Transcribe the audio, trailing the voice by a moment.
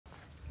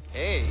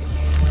Hey.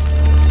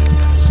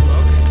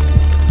 Smoke?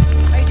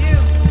 I do.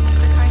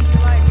 The kind you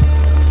like.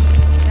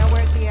 Now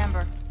where's the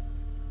amber?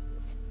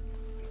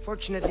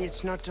 Fortunately,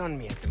 it's not on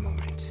me at the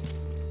moment.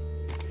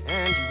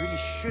 And you really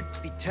should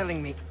be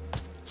telling me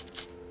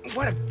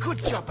what a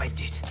good job I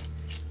did.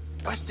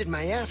 Busted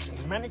my ass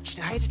and managed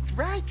to hide it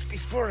right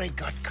before I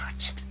got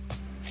caught.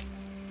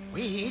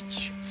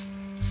 Which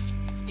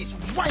is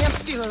why I'm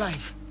still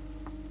alive.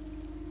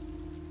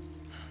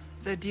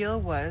 The deal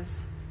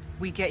was,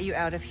 we get you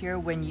out of here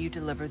when you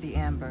deliver the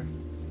amber.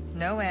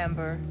 No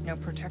amber, no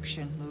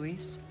protection,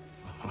 Luis.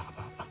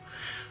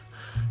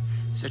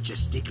 Such a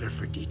stickler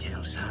for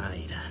details, huh,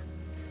 Ada?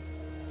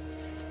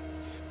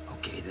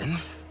 Okay, then.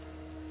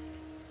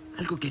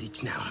 I'll go get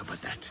it now, how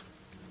about that?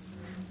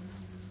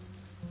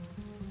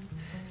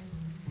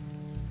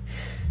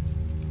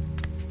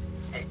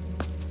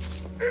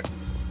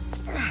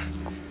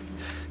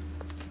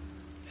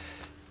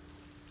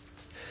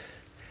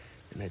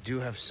 And I do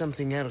have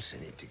something else I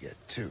need to get,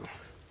 too.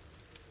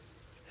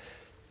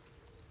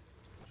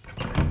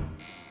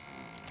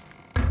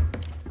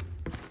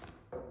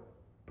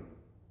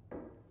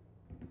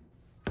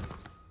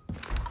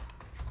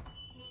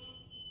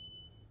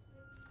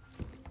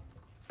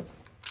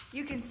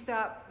 You can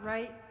stop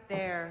right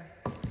there,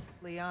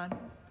 Leon.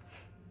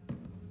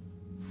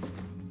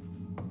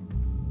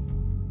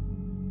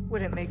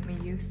 Wouldn't make me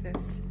use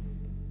this,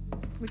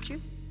 would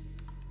you?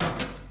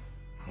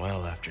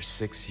 Well, after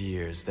 6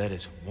 years, that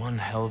is one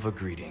hell of a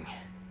greeting,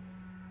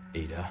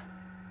 Ada.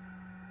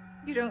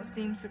 You don't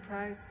seem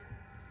surprised.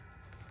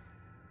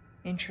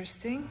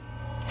 Interesting.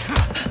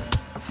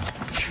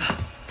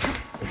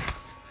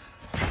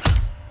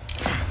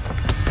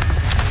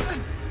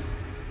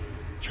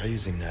 Try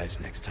using knives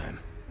next time.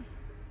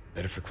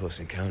 Better for close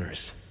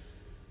encounters.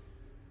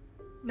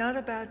 Not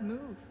a bad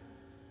move.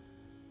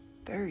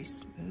 Very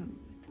smooth.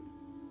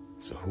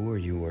 So who are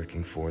you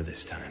working for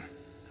this time?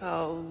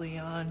 Oh,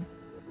 Leon.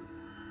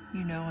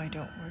 You know I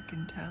don't work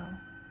in town.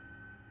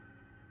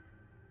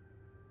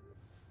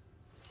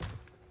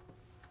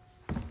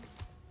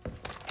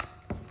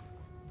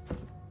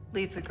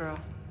 Leave the girl.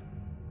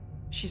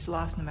 She's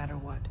lost no matter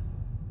what.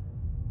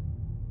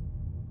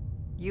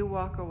 You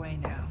walk away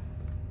now,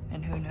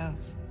 and who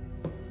knows?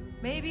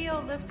 Maybe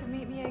you'll live to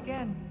meet me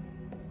again.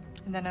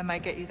 And then I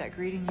might get you that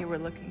greeting you were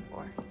looking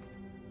for.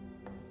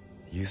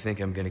 You think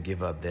I'm gonna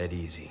give up that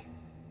easy?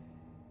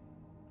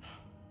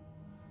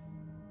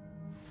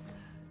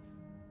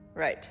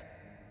 Right.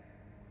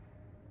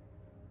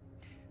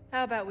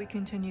 How about we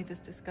continue this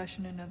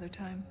discussion another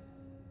time?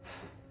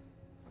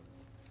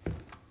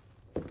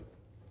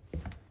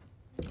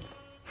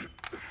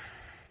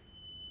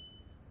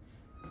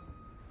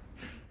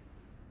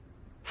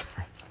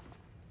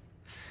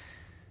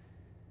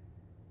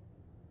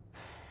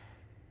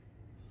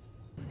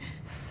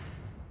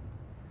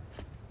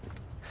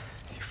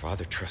 Your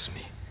father trusts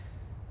me.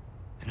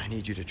 And I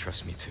need you to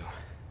trust me too.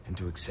 And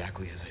do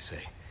exactly as I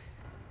say.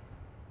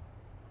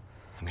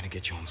 I'm gonna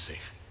get you home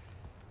safe.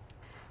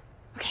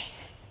 Okay.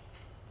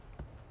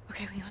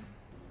 Okay, Leon.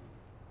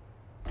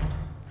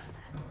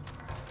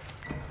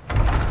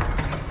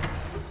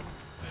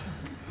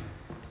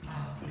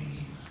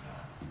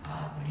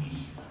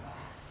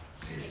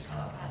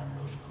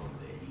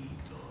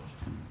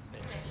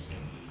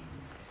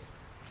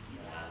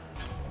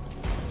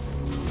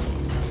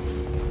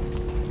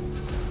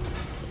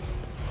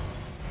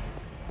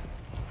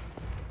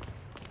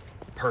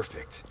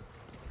 Perfect.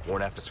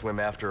 Won't have to swim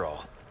after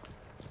all.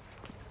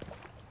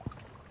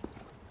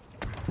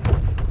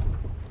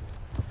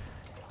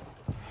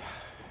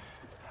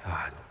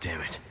 Ah,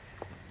 damn it.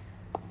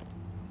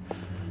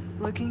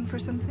 Looking for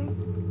something?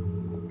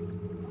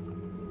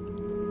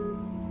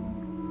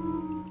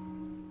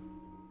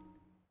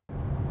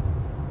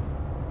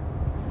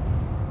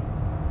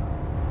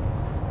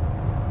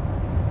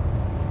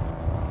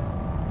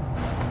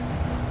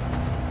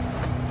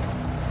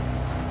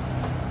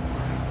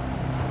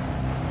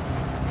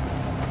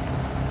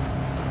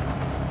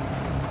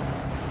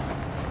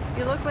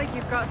 You look like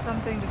you've got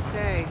something to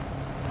say.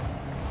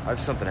 I have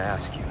something to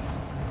ask you.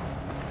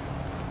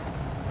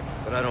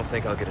 But I don't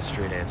think I'll get a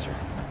straight answer.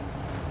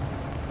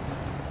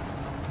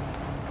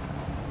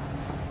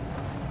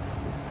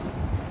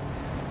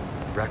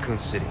 Raccoon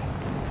City.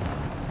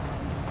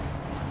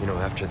 You know,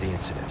 after the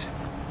incident,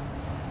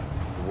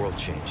 the world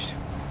changed.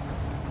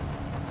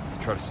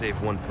 Try to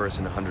save one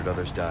person, 100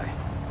 others die.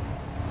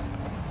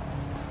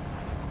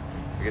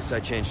 I guess I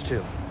changed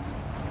too.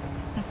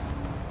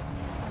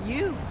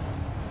 You?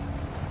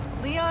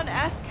 Leon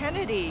S.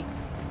 Kennedy.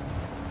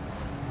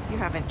 You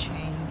haven't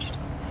changed.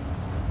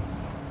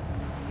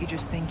 You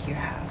just think you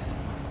have.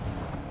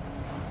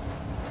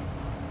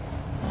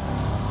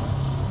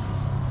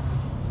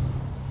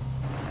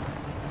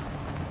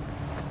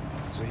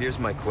 So here's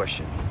my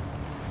question.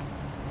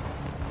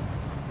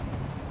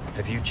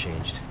 Have you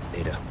changed,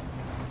 Ada?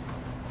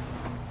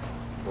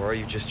 Or are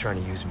you just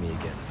trying to use me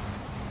again?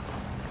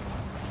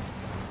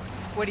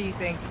 What do you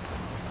think?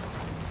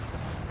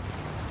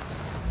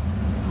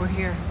 We're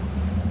here.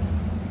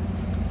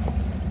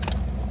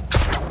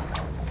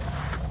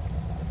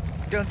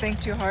 Don't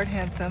think too hard,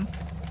 handsome.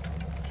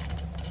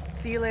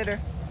 See you later.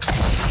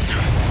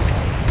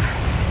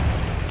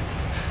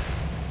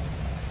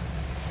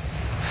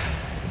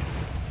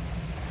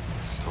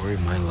 Story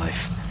of my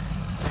life.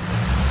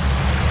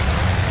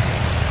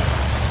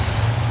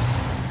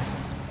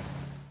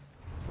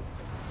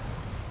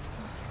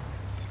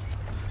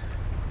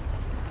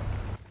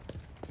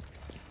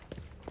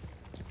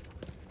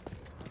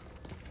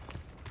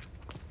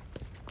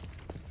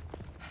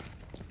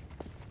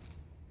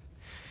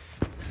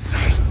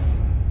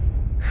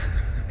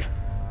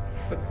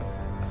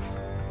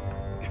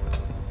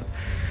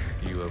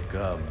 You have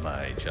come,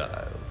 my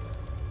child.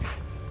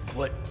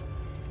 What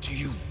do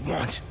you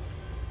want?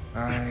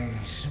 I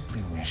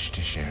simply wish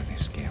to share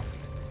this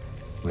gift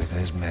with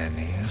as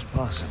many as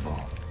possible.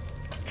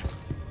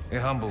 A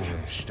humble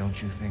wish,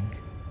 don't you think?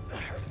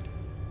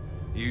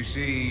 You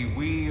see,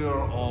 we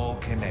are all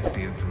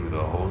connected through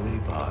the holy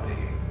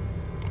body.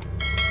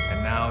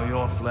 And now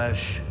your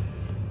flesh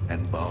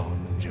and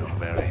bones, your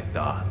very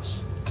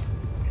thoughts,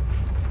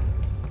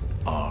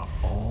 are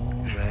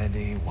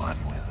already one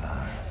with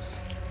us.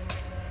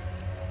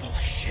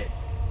 Bullshit.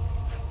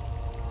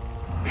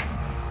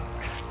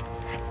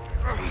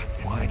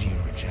 Why do you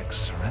reject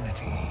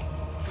serenity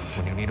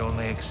when you need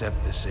only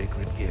accept the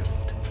sacred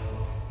gift?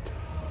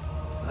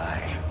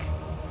 Like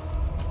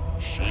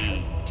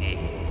she did.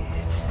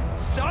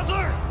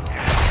 Sadler!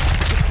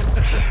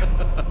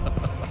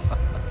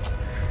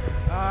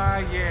 Ah,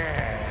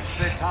 yes,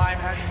 the time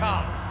has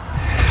come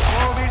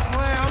for this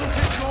lamb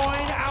to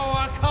join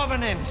our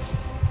covenant.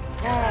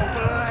 Oh,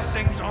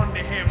 blessings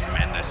unto him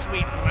and the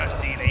sweet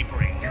mercy they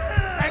bring.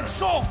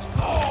 Exalt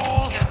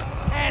all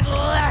and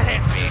let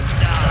it be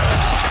so.